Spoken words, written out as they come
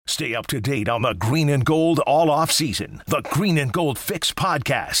Stay up to date on the Green and Gold all off season. The Green and Gold Fix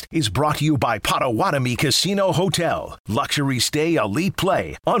podcast is brought to you by Potawatomi Casino Hotel. Luxury stay, elite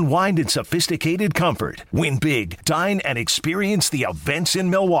play, unwind in sophisticated comfort. Win big, dine, and experience the events in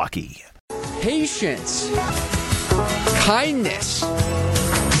Milwaukee. Patience, kindness,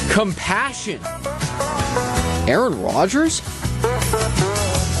 compassion. Aaron Rodgers?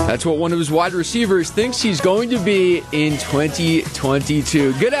 That's what one of his wide receivers thinks he's going to be in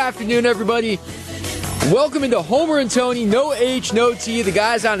 2022. Good afternoon, everybody. Welcome into Homer and Tony. No H, no T. The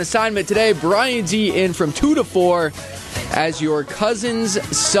guys on assignment today. Brian D in from 2 to 4 as your cousin's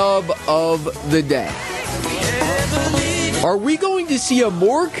sub of the day. Are we going to see a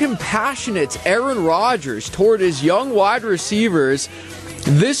more compassionate Aaron Rodgers toward his young wide receivers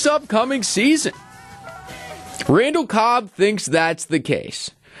this upcoming season? Randall Cobb thinks that's the case.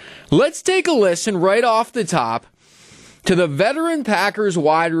 Let's take a listen right off the top to the veteran Packers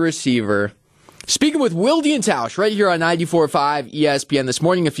wide receiver speaking with Wilde and Tausch right here on 94.5 ESPN this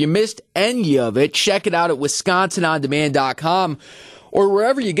morning. If you missed any of it, check it out at WisconsinOnDemand.com or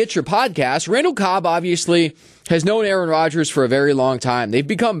wherever you get your podcasts. Randall Cobb obviously has known Aaron Rodgers for a very long time. They've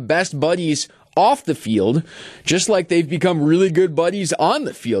become best buddies off the field, just like they've become really good buddies on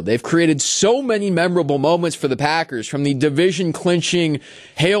the field. They've created so many memorable moments for the Packers, from the division-clinching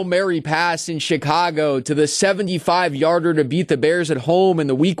Hail Mary pass in Chicago to the 75-yarder to beat the Bears at home in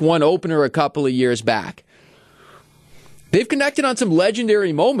the Week 1 opener a couple of years back. They've connected on some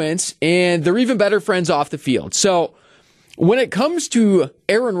legendary moments, and they're even better friends off the field. So when it comes to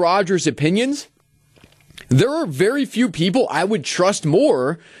Aaron Rodgers' opinions, there are very few people I would trust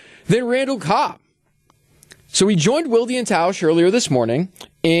more than Randall Cobb. So we joined Wilde and Tausch earlier this morning,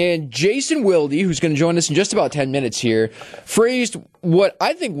 and Jason Wilde, who's going to join us in just about 10 minutes here, phrased what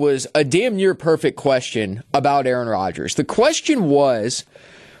I think was a damn near perfect question about Aaron Rodgers. The question was,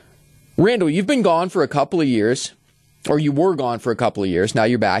 Randall, you've been gone for a couple of years, or you were gone for a couple of years. Now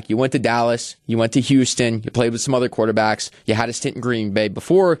you're back. You went to Dallas. You went to Houston. You played with some other quarterbacks. You had a stint in Green Bay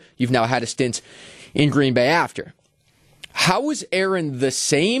before. You've now had a stint in Green Bay after. How is Aaron the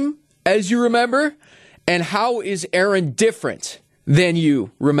same as you remember? And how is Aaron different than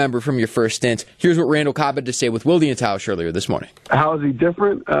you remember from your first stint? Here's what Randall Cobb had to say with Wilde and Tausch earlier this morning. How is he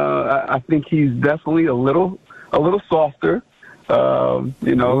different? I think he's definitely a little softer. I guess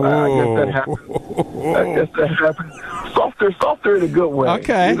that happens. Softer in a good way.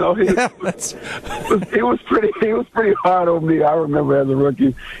 Okay. He was pretty hard on me. I remember as a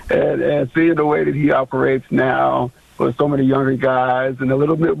rookie, and seeing the way that he operates now with so many younger guys, and a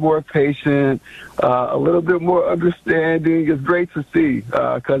little bit more patient, a little bit more understanding is great to see.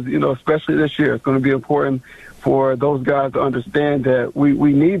 Because especially this year, it's going to be important for those guys to understand that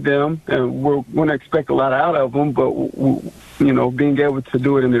we need them, and we're going to expect a lot out of them, but being able to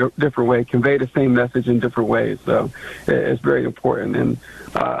do it in a different way, convey the same message in different ways. So it's very important, and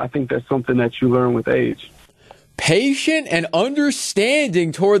I think that's something that you learn with age. Patient and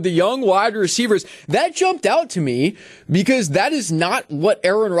understanding toward the young wide receivers. That jumped out to me because that is not what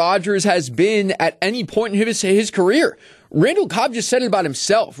Aaron Rodgers has been at any point in his career. Randall Cobb just said it about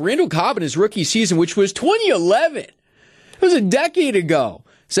himself. Randall Cobb in his rookie season, which was 2011, it was a decade ago,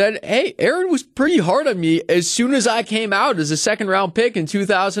 said, hey, Aaron was pretty hard on me as soon as I came out as a second-round pick in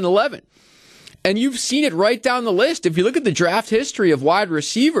 2011. And you've seen it right down the list. If you look at the draft history of wide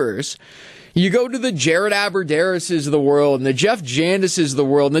receivers, you go to the Jared Aberdarises of the world and the Jeff Jandises of the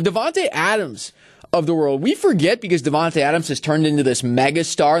world and the Devontae Adams of the world. We forget because Devontae Adams has turned into this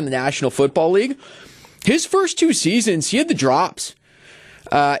megastar in the National Football League. His first 2 seasons, he had the drops.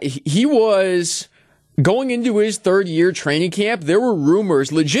 He was going into his third-year training camp. There were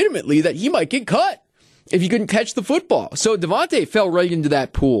rumors legitimately that he might get cut if he couldn't catch the football. So Devontae fell right into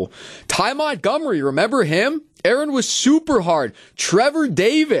that pool. Ty Montgomery, remember him? Aaron was super hard. Trevor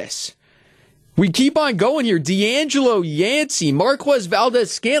Davis. We keep on going here. D'Angelo Yancey, Marquez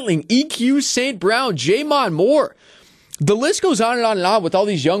Valdez-Scantling, EQ St. Brown, Jamon Moore. The list goes on and on and on with all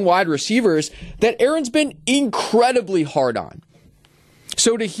these young wide receivers that Aaron's been incredibly hard on.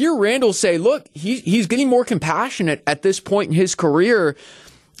 So to hear Randall say, look, he's getting more compassionate at this point in his career,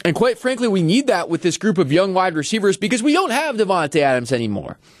 and quite frankly, we need that with this group of young wide receivers because we don't have Devontae Adams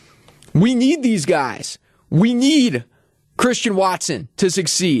anymore. We need these guys. We need Christian Watson to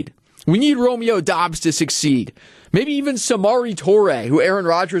succeed. We need Romeo Doubs to succeed. Maybe even Samori Toure, who Aaron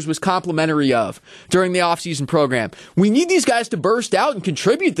Rodgers was complimentary of during the offseason program. We need these guys to burst out and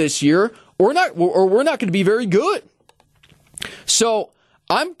contribute this year, or we're not going to be very good. So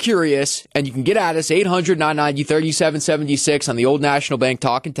I'm curious, and you can get at us, 800-990-3776 on the Old National Bank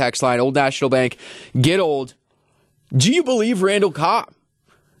talk and text line. Old National Bank, get old. Do you believe Randall Cobb?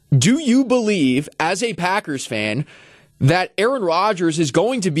 Do you believe, as a Packers fan, that Aaron Rodgers is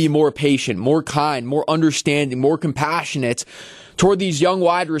going to be more patient, more kind, more understanding, more compassionate toward these young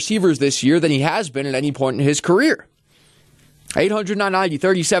wide receivers this year than he has been at any point in his career?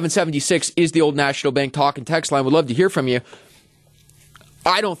 800-990-3776 is the Old National Bank talk and text line. Would love to hear from you.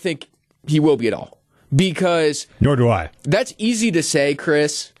 I don't think he will be at all, because... Nor do I. That's easy to say,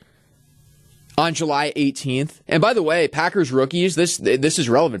 Chris, on July 18th. And by the way, Packers rookies, this is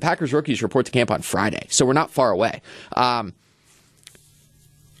relevant. Packers rookies report to camp on Friday, so we're not far away.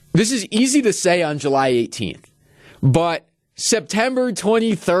 This is easy to say on July 18th, but September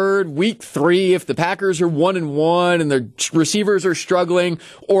 23rd, week 3, if the Packers are 1-1 and their receivers are struggling,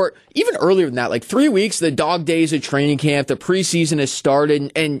 or even earlier than that, like 3 weeks, the dog days of training camp, the preseason has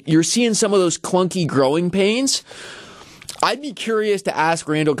started, and you're seeing some of those clunky growing pains, I'd be curious to ask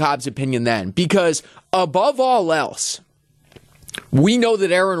Randall Cobb's opinion then, because above all else, we know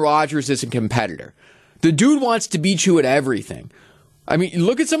that Aaron Rodgers is a competitor. The dude wants to beat you at everything. I mean,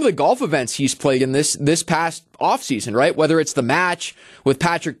 look at some of the golf events he's played in this past offseason, right? Whether it's the match with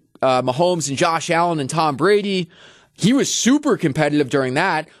Patrick Mahomes and Josh Allen and Tom Brady, he was super competitive during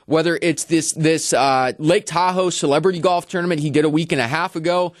that. Whether it's this Lake Tahoe celebrity golf tournament he did a week and a half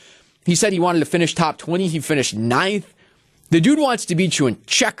ago, he said he wanted to finish top 20. He finished 9th. The dude wants to beat you in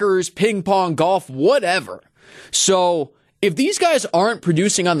checkers, ping pong, golf, whatever. So if these guys aren't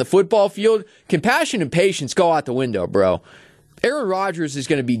producing on the football field, compassion and patience go out the window, bro. Aaron Rodgers is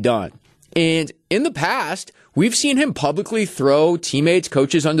going to be done. And in the past, we've seen him publicly throw teammates,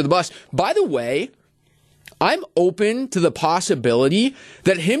 coaches under the bus. By the way, I'm open to the possibility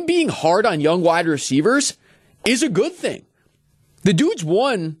that him being hard on young wide receivers is a good thing. The dude's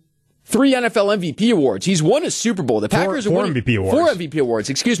won 3 NFL MVP awards. He's won a Super Bowl. The Packers have won MVP awards. 4 MVP awards,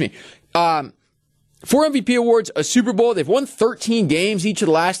 excuse me. 4 MVP awards, a Super Bowl. They've won 13 games each of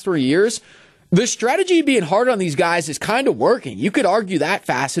the last 3 years. The strategy of being hard on these guys is kind of working. You could argue that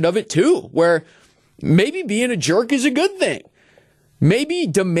facet of it too, where maybe being a jerk is a good thing. Maybe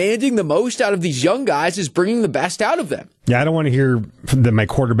demanding the most out of these young guys is bringing the best out of them. Yeah, I don't want to hear that my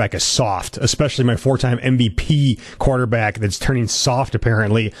quarterback is soft, especially my 4-time MVP quarterback that's turning soft,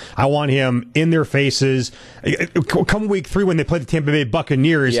 apparently. I want him in their faces. Come week 3 when they play the Tampa Bay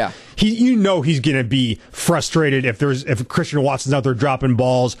Buccaneers, yeah. You know he's going to be frustrated if Christian Watson's out there dropping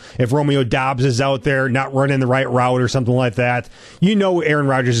balls, if Romeo Doubs is out there not running the right route or something like that. You know Aaron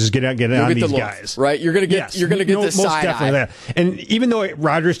Rodgers is going to get on these guys. Right? You're going to get the side eye. That. And even though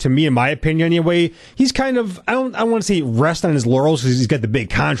Rodgers, to me, in my opinion anyway, he's kind of, I don't want to say rest on his laurels because he's got the big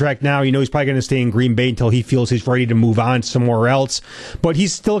contract now. You know he's probably going to stay in Green Bay until he feels he's ready to move on somewhere else. But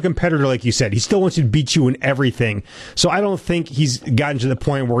he's still a competitor, like you said. He still wants to beat you in everything. So I don't think he's gotten to the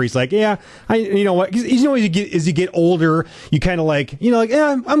point where he's like, yeah, you know what? You know, as you get older, you kind of like, you know, like,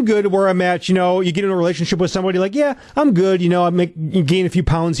 yeah, I'm good where I'm at. You know, you get in a relationship with somebody like, yeah, I'm good. You know, you gain a few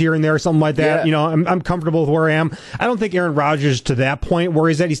pounds here and there, or something like that. Yeah. You know, I'm comfortable with where I am. I don't think Aaron Rodgers to that point where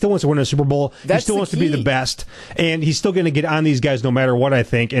he's at. He still wants to win a Super Bowl. He still wants to be the best, and he's still going to get on these guys no matter what, I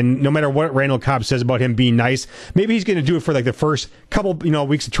think, and no matter what Randall Cobb says about him being nice. Maybe he's going to do it for like the first couple,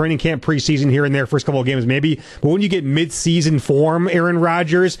 weeks of training camp, preseason here and there, first couple of games maybe. But when you get mid-season form, Aaron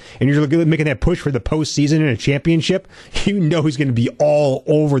Rodgers, and you're making that push for the postseason and a championship, you know he's going to be all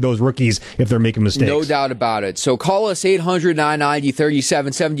over those rookies if they're making mistakes. No doubt about it. So call us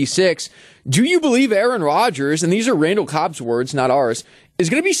 800-990-3776. Do you believe Aaron Rodgers, and these are Randall Cobb's words, not ours, is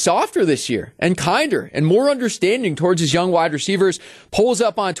going to be softer this year and kinder and more understanding towards his young wide receivers? Polls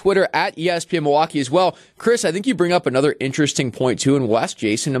up on Twitter at ESPN Milwaukee as well. Chris, I think you bring up another interesting point too, and we'll ask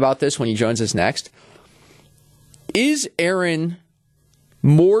Jason about this when he joins us next. Is Aaron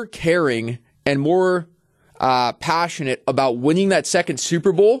more caring and more passionate about winning that second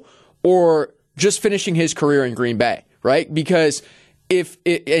Super Bowl or just finishing his career in Green Bay, right? Because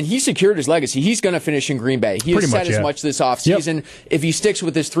and he secured his legacy, he's going to finish in Green Bay. He has said as much this offseason. Yep. If he sticks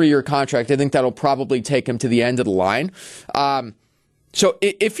with his 3-year contract, I think that'll probably take him to the end of the line. So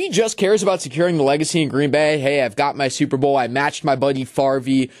if he just cares about securing the legacy in Green Bay, hey, I've got my Super Bowl, I matched my buddy Favre,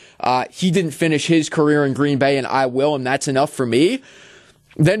 he didn't finish his career in Green Bay and I will, and that's enough for me,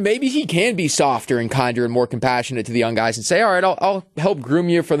 then maybe he can be softer and kinder and more compassionate to the young guys and say, all right, I'll help groom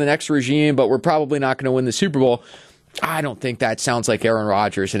you for the next regime, but we're probably not going to win the Super Bowl. I don't think that sounds like Aaron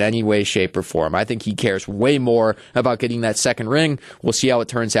Rodgers in any way, shape, or form. I think he cares way more about getting that second ring. We'll see how it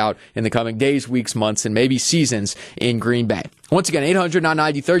turns out in the coming days, weeks, months, and maybe seasons in Green Bay. Once again,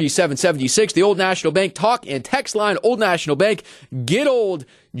 800-990-3776, the Old National Bank talk and text line. Old National Bank, get old.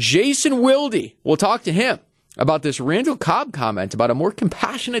 Jason Wilde. We'll talk to him about this Randall Cobb comment about a more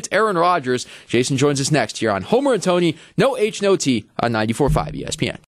compassionate Aaron Rodgers. Jason joins us next here on Homer and Tony, no H, no T, on 94.5 ESPN.